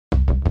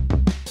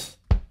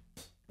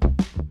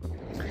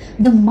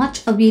The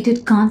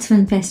much-awaited Cannes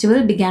Film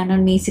Festival began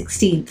on May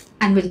 16th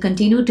and will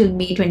continue till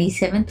May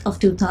 27th of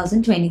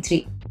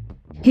 2023.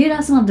 Here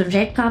are some of the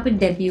red carpet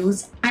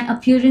debuts and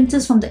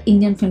appearances from the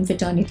Indian film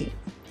fraternity.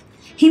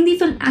 Hindi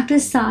film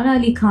actress Sara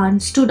Ali Khan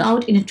stood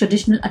out in a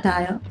traditional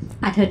attire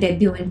at her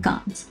debut in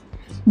Cannes.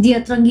 The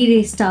Atrangi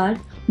Re star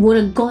wore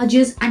a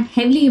gorgeous and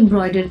heavily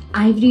embroidered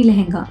ivory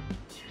lehenga,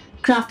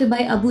 crafted by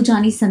Abu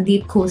Jani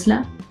Sandeep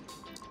Khosla.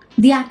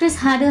 The actress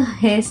had her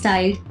hair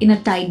styled in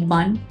a tight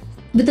bun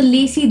with a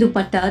lacy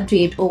dupatta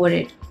draped over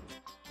it.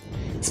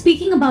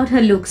 Speaking about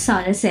her look,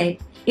 Sara said,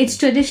 "It's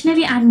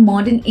traditionally and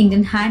modern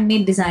Indian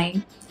handmade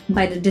design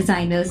by the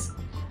designers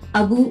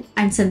Abu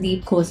and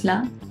Sandeep Khosla.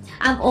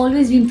 I've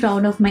always been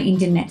proud of my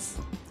Indianness.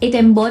 It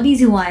embodies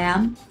who I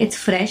am,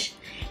 it's fresh,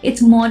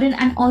 it's modern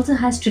and also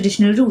has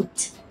traditional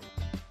roots."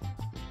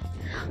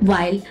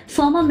 While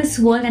former Miss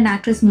World and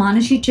actress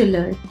Manushi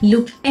Chillar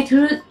looked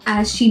ethereal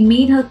as she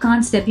made her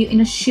Cannes debut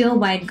in a sheer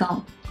white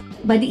gown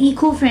by the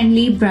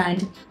eco-friendly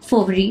brand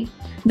Foveri,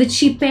 which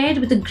she paired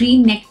with a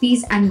green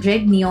neckpiece and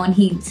red neon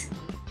heels.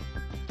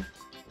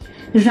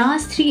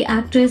 Raaz 3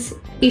 actress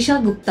Isha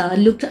Gupta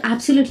looked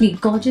absolutely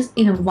gorgeous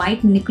in a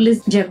white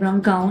Nicholas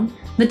Jebram gown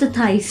with a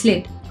thigh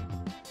slit.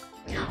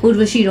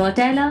 Urvashi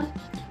Rautela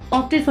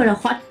opted for a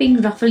hot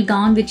pink ruffled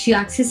gown which she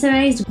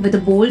accessorized with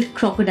a bold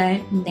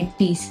crocodile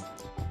neckpiece.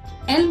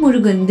 L.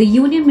 Murugan, the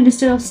Union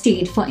Minister of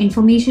State for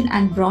Information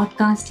and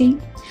Broadcasting,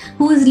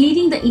 who is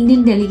leading the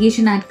Indian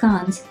delegation at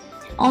Cannes,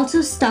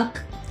 also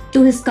stuck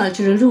to his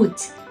cultural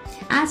roots.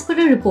 As per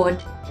a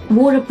report,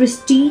 wore a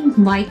pristine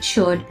white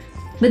shirt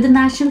with the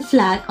national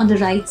flag on the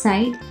right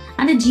side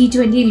and a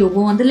G20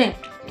 logo on the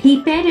left.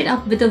 He paired it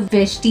up with a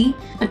veshti,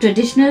 a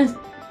traditional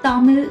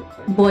Tamil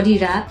body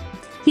wrap.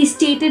 He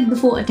stated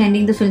before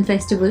attending the film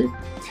festival,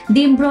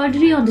 "The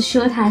embroidery on the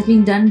shirt has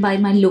been done by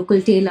my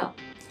local tailor.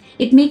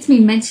 It makes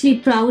me immensely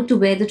proud to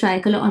wear the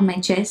tricolour on my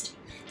chest.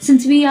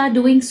 Since we are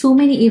doing so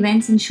many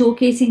events and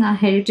showcasing our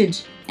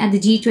heritage at the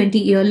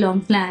G20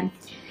 year-long plan,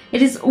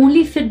 it is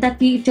only fit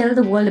that we tell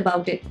the world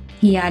about it,"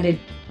 he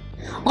added.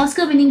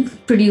 Oscar-winning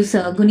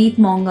producer Guneet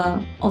Monga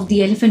of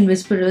The Elephant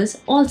Whisperers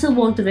also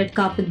walked the red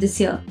carpet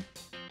this year.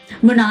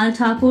 Mrunal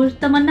Thakur,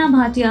 Tamanna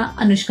Bhatia,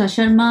 Anushka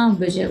Sharma,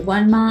 Vijay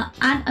Varma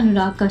and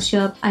Anurag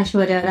Kashyap,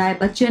 Aishwarya Rai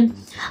Bachchan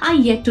are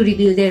yet to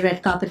reveal their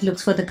red carpet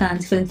looks for the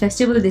Cannes Film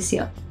Festival this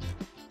year.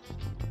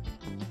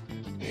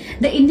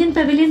 The Indian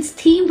Pavilion's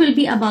theme will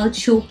be about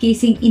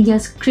showcasing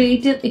India's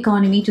creative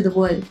economy to the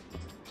world.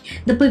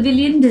 The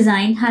pavilion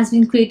design has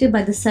been created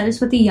by the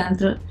Saraswati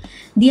Yantra,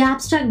 the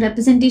abstract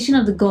representation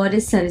of the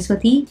goddess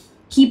Saraswati,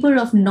 keeper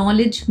of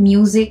knowledge,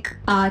 music,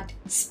 art,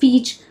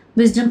 speech,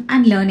 wisdom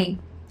and learning.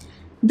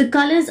 The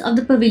colors of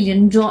the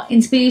pavilion draw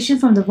inspiration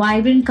from the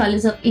vibrant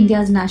colors of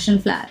India's national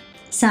flag: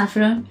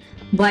 saffron,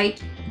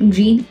 white,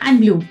 green and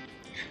blue.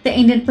 The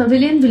Indian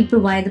Pavilion will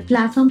provide the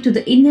platform to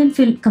the Indian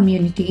film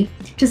community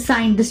to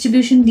sign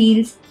distribution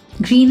deals,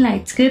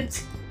 greenlight scripts,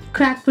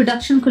 crack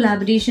production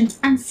collaborations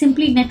and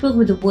simply network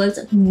with the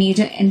world's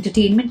major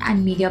entertainment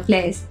and media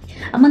players.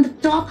 Among the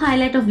top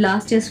highlight of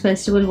last year's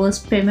festival was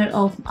premiere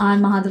of R.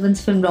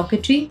 Mahadevan's film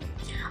Rocketry.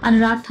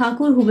 Anurag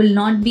Thakur, who will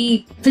not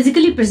be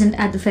physically present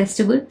at the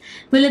festival,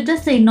 will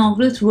address the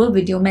inaugural through a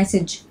video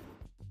message.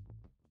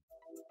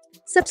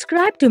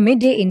 Subscribe to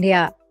Midday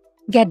India.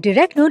 Get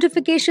direct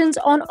notifications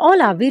on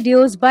all our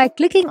videos by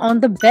clicking on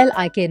the bell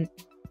icon.